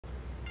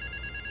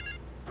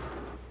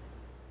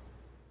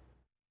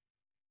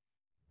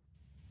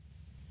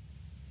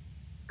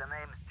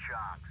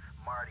Chonks,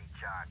 Marty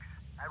Chonks.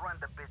 I run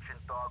the bitchin'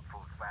 dog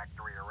food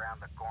factory around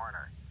the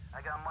corner.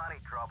 I got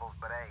money troubles,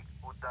 but hey,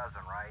 who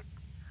doesn't, right?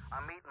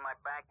 I'm meeting my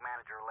bank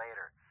manager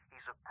later.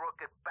 He's a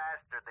crooked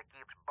bastard that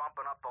keeps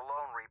bumping up the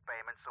loan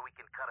repayment so he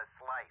can cut a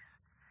slice.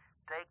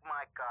 Take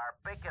my car,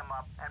 pick him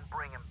up, and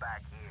bring him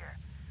back here.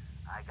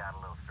 I got a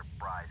little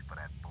surprise for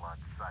that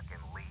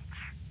blood-sucking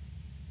leech.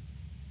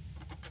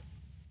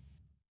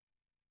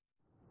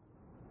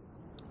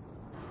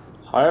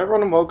 Hi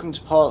everyone and welcome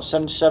to part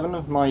 77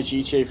 of my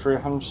GTA 3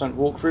 100%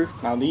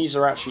 walkthrough. Now these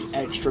are actually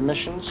extra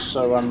missions,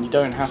 so you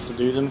don't have to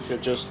do them if you're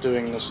just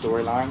doing the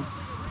storyline.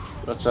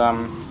 But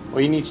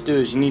what you need to do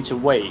is you need to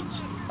wait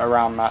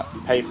around that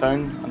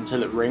payphone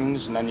until it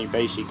rings, and then you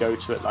basically go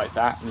to it like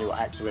that and you'll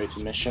activate a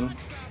mission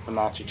for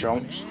Marty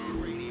Chonks.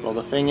 Well,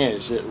 the thing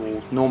is, it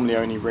will normally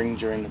only ring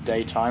during the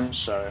daytime,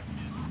 so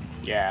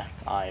yeah,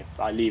 I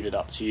leave it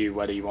up to you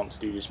whether you want to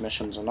do these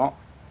missions or not.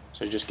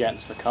 So just get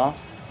into the car,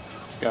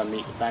 go and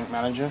meet the bank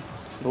manager.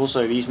 And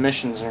also, these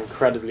missions are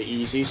incredibly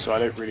easy, so I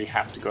don't really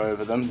have to go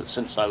over them, but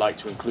since I like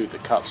to include the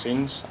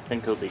cutscenes, I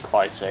think it'll be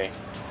quite a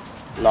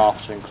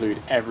laugh to include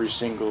every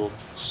single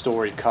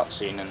story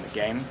cutscene in the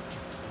game.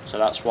 So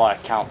that's why I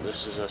count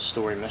this as a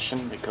story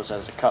mission, because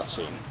there's a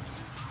cutscene.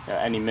 You know,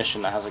 any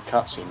mission that has a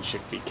cutscene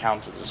should be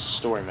counted as a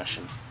story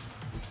mission.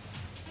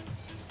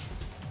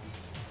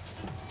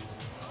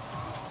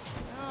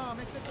 Oh,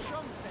 Mr.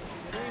 Chonks sent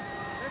you today.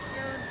 Let's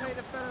go and pay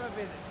the fellow a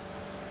visit.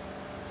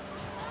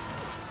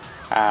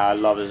 I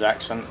love his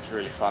accent, it's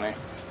really funny.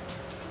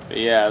 But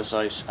yeah, as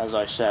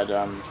I said,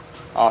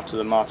 after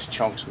the Marty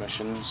Chonks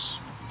missions,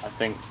 I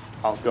think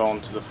I'll go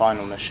on to the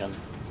final mission.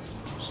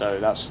 So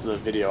that's the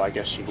video I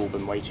guess you've all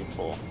been waiting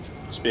for.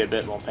 Just be a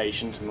bit more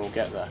patient and we'll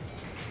get there.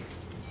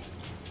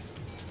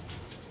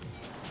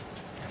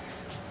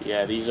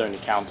 Yeah, these only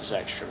count as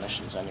extra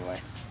missions anyway.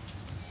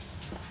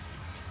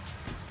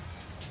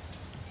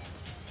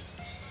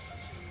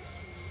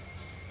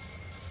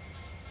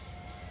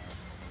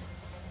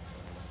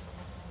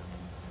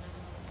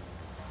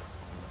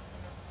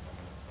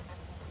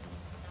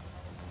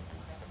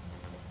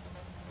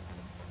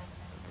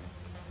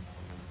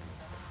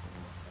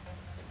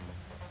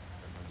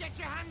 Get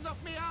your hands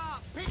off me,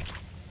 pig!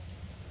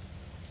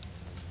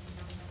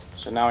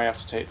 So now we have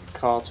to take the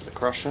car to the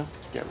crusher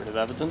to get rid of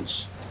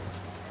evidence.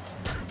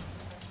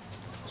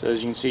 So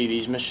as you can see,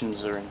 these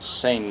missions are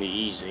insanely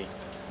easy.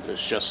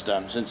 It's just,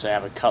 since they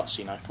have a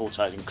cutscene, I thought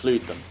I'd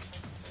include them.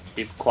 It'd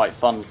be quite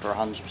fun for a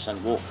 100%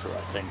 walkthrough,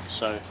 I think.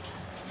 So,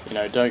 you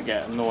know, don't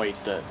get annoyed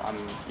that I'm,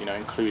 you know,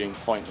 including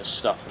pointless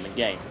stuff in the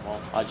game. Well,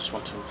 I just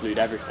want to include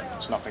everything.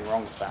 There's nothing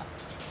wrong with that.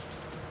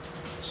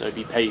 So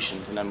be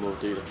patient and then we'll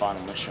do the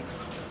final mission.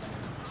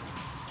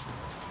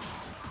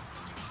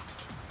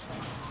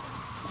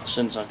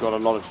 Since I've got a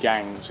lot of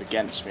gangs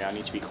against me, I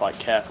need to be quite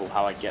careful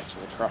how I get to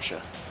the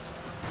crusher.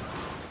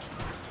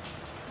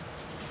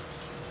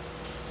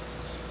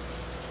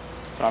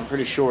 But I'm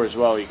pretty sure as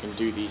well you can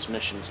do these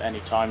missions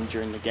anytime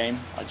during the game.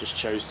 I just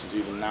chose to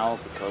do them now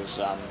because,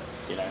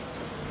 you know,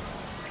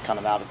 they're kind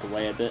of out of the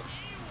way a bit.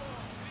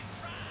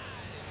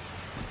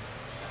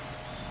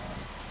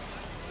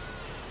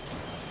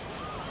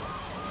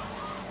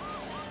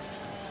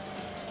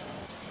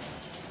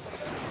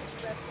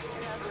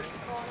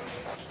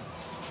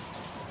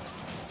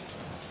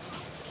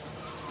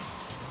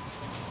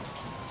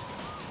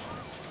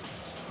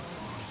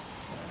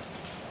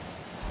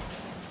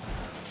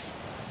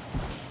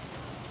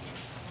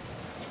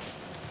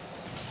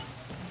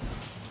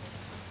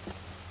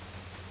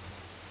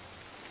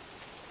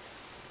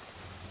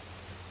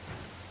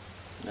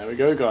 There we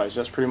go guys,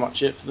 that's pretty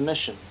much it for the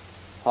mission,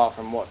 apart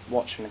from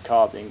watching the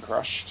car being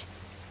crushed.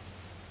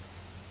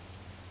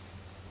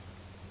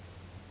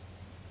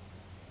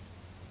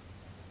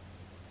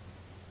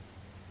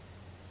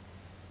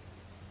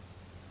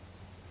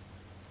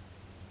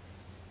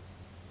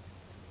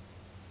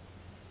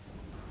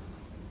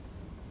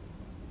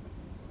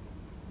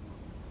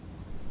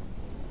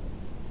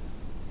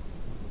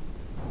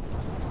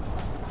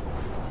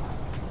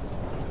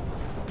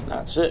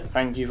 That's it,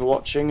 thank you for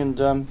watching,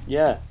 and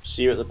yeah,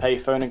 see you at the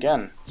payphone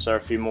again. So there are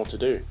a few more to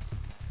do.